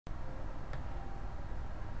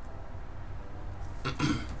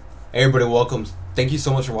Hey everybody, welcome. Thank you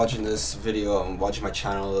so much for watching this video and watching my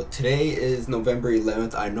channel. Today is November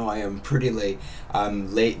 11th. I know I am pretty late.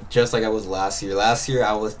 I'm late just like I was last year. Last year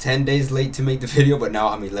I was 10 days late to make the video, but now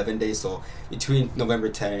I'm 11 days. So between November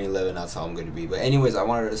 10 and 11, that's how I'm going to be. But anyways, I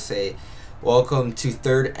wanted to say welcome to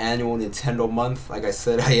 3rd annual Nintendo month. Like I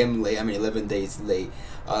said, I am late. I'm 11 days late.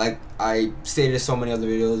 Like I stated in so many other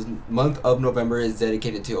videos, month of November is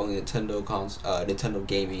dedicated to only Nintendo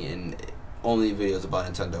gaming and only videos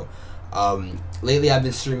about Nintendo. Lately I've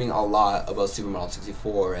been streaming a lot about Super Mario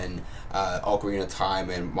 64 and Ocarina of Time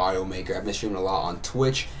and Mario Maker. I've been streaming a lot on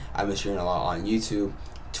Twitch. I've been streaming a lot on YouTube.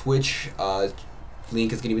 Twitch,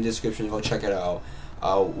 link is going to be in the description. Go check it out.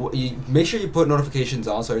 Make sure you put notifications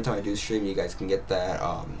on so every time I do stream you guys can get that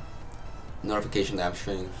notification that I'm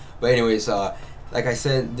streaming. But anyways, like I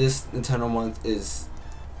said, this Nintendo month is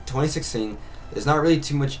 2016. There's not really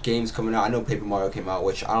too much games coming out. I know Paper Mario came out,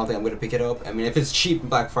 which I don't think I'm going to pick it up. I mean, if it's cheap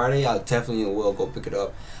Black Friday, I definitely will go pick it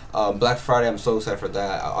up. Black Friday, I'm so excited for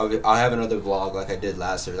that. I'll have another vlog like I did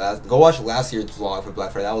last year. Go watch last year's vlog for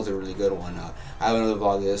Black Friday. That was a really good one. I have another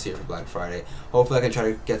vlog this year for Black Friday. Hopefully I can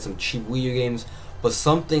try to get some cheap Wii U games. But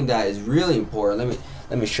something that is really important,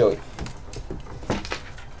 let me show you.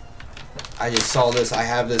 I just saw this. I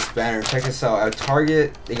have this banner. Check this out. At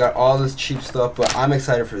Target, they got all this cheap stuff, but I'm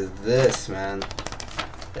excited for this, man.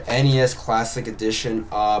 The NES Classic Edition.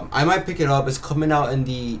 I might pick it up. It's coming out in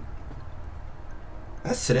the...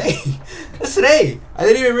 That's today. That's today. I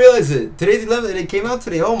didn't even realize it. Today's 11th and it came out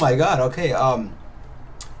today. Oh my god. Okay.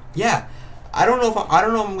 Yeah. I don't know if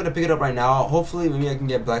I'm gonna pick it up right now. Hopefully, maybe I can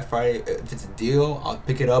get Black Friday. If it's a deal, I'll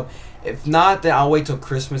pick it up. If not, then I'll wait till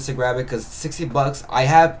Christmas to grab it. Cause $60,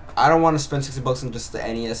 I don't want to spend $60 on just the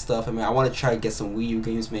NES stuff. I mean, I want to try to get some Wii U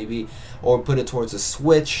games maybe, or put it towards a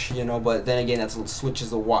Switch. You know, but then again, Switch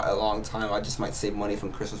is a long time. I just might save money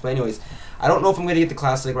from Christmas. But anyways, I don't know if I'm gonna get the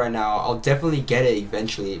Classic right now. I'll definitely get it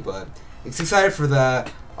eventually, but it's excited for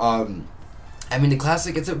that. I mean, the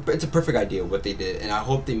Classic, it's a perfect idea what they did, and I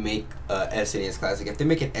hope they make SNES Classic. If they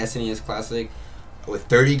make an SNES Classic with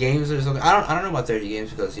 30 games or something, I don't know about 30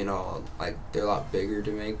 games because, you know, like, they're a lot bigger to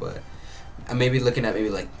make, but I may be looking at maybe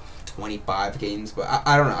like 25 games, but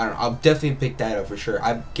I don't know. I'll definitely pick that up for sure.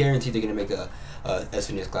 I guarantee they're gonna make a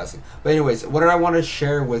SNES Classic. But anyways, what I want to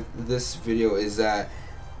share with this video is that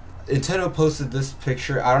Nintendo posted this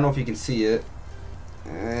picture. I don't know if you can see it.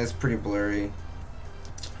 It's pretty blurry.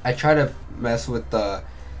 I try to mess with the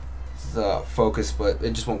focus, but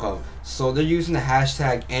it just won't come. So they're using the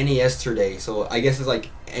hashtag NESterday. So I guess it's like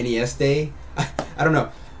NES Day. I don't know.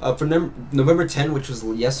 For November 10th, which was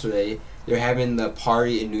yesterday, they're having the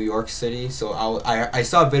party in New York City. So I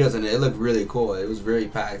saw videos and it looked really cool. It was very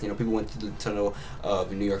packed. You know, people went to the Nintendo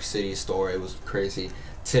New York City store. It was crazy.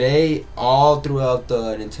 Today, all throughout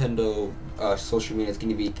the Nintendo social media, it's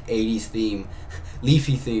gonna be 80s theme,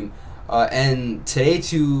 leafy theme. And today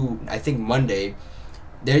to I think Monday,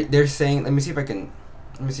 they're saying. Let me see if I can.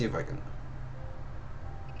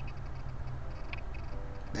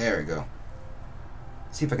 There we go.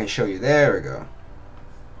 See if I can show you. There we go.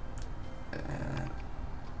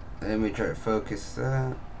 Let me try to focus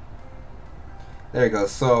that. There we go.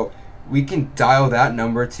 So we can dial that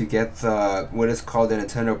number to get what is called the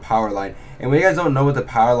Nintendo Power Line. And when you guys don't know what the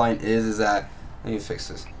Power Line is that, let me fix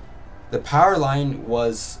this. The Power Line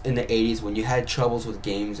was in the 80s when you had troubles with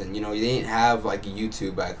games, and you know, you didn't have like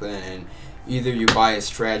YouTube back then, and either you buy a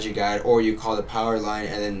strategy guide or you call the Power Line,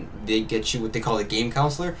 and then they get you what they call a game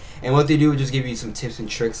counselor, and what they do is just give you some tips and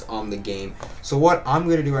tricks on the game. So what I'm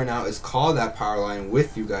gonna do right now is call that Power Line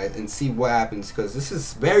with you guys and see what happens, because this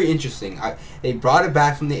is very interesting. They brought it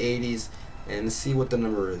back from the 80s, and let's see what the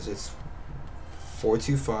number is. It's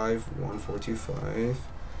 425-1425.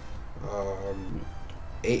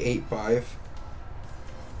 885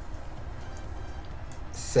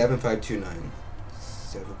 7529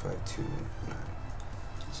 7529.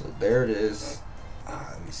 So there it is.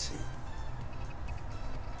 Let me see.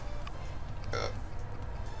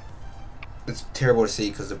 It's terrible to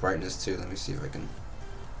see because the brightness too. Let me see if I can.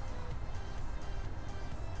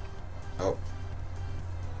 Oh,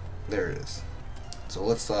 there it is. So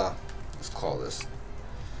let's call this.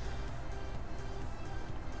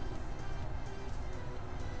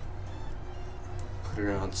 Put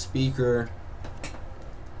it on speaker.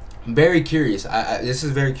 I'm very curious. This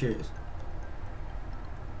is very curious.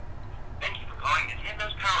 Thank you for calling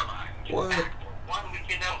Nintendo's Power Line. What? Back for one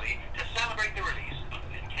weekend only to celebrate the release of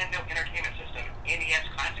the Nintendo Entertainment System NES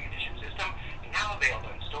Classic Edition system, now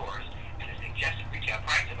available in stores at a suggested retail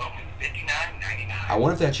price of only $59.99. I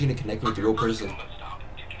wonder if they're actually gonna connect me with a real person.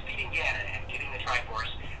 To defeating Ganon and getting the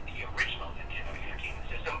Triforce, the original Nintendo Entertainment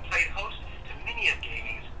System played host to many of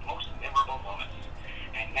gaming's most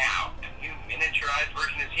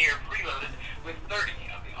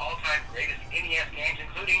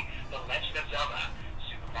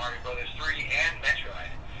Brothers 3 and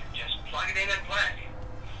Metroid. Just plug it in and play.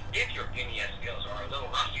 If your NES skills are a little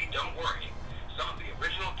rusty, don't worry. Some of the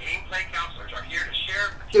original gameplay counselors are here to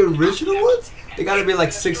share The original ones? They gotta be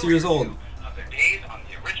like 6 years old. Of their days on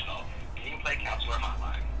the original gameplay counselor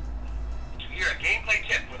hotline. To hear a gameplay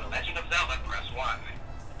tip for The Legend of Zelda, press 1.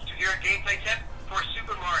 To hear a gameplay tip for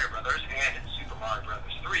Super Mario Brothers and Super Mario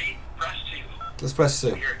Brothers 3, press 2. Let's press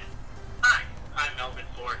 2. Hi, I'm Melvin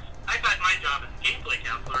Forrest. I got my job as a gameplay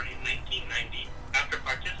counselor in 1990 after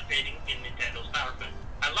participating in Nintendo's Power Quiz.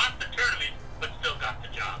 I lost the tournament, but still got the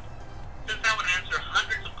job. Since I would answer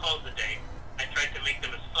hundreds of calls a day, I tried to make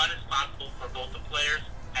them as fun as possible for both the players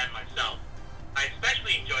and myself. I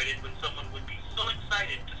especially enjoyed it when someone would be so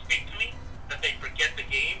excited to speak to me that they'd forget the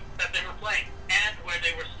game that they were playing and where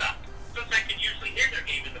they were stuck. Since I could usually hear their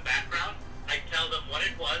game in the background, I'd tell them what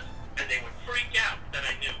it was and they would freak out that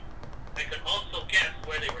I knew. I could also guess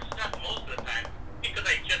where they were stuck most of the time because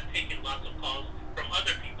I'd just taken lots of calls from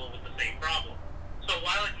other people with the same problem. So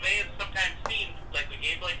while it may have sometimes seemed like the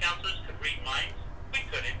gameplay counselors could read minds, we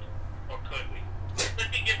couldn't. Or could we?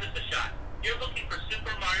 Let me give this a shot. You're looking for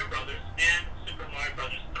Super Mario Brothers and Super Mario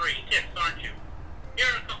Brothers 3 tips, aren't you? Here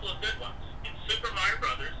are a couple of good ones. In Super Mario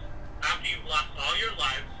Brothers, after you've lost all your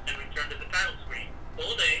lives and return to the title screen,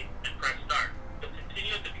 hold A and press start. You'll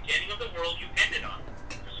continue at the beginning of the world you ended on.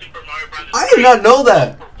 For Super Mario Brothers I did not know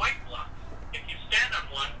that. for white blocks. If you stand on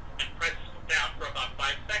one and press down for about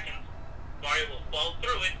 5 seconds, Mario will fall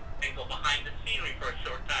through it and go behind the scenery for a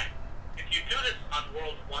short time. If you do this on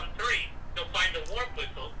World 1-3, you'll find a warp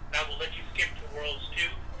whistle that will let you skip to Worlds 2,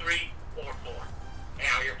 3, or 4.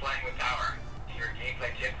 Now you're playing with Tower. To hear a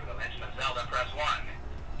gameplay tip for The Legend of Zelda, press 1.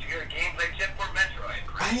 To hear a gameplay tip for Metroid,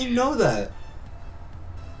 press I 2. didn't know that.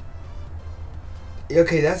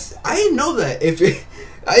 Okay, I didn't know that.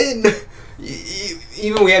 I didn't know.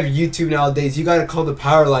 Even we have YouTube nowadays. You gotta call the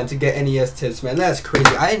power line to get NES tips, man. That's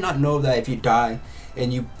crazy. I did not know that if you die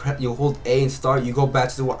and you hold A and start, you go back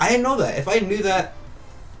to the world. I didn't know that. If I knew that,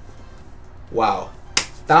 wow,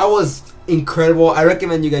 that was incredible. I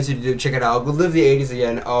recommend you guys to check it out. Go live the 80s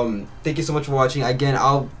again. Thank you so much for watching. Again,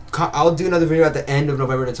 I'll do another video at the end of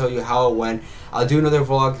November to tell you how it went. I'll do another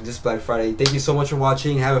vlog this Black Friday. Thank you so much for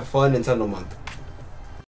watching. Have a fun Nintendo month.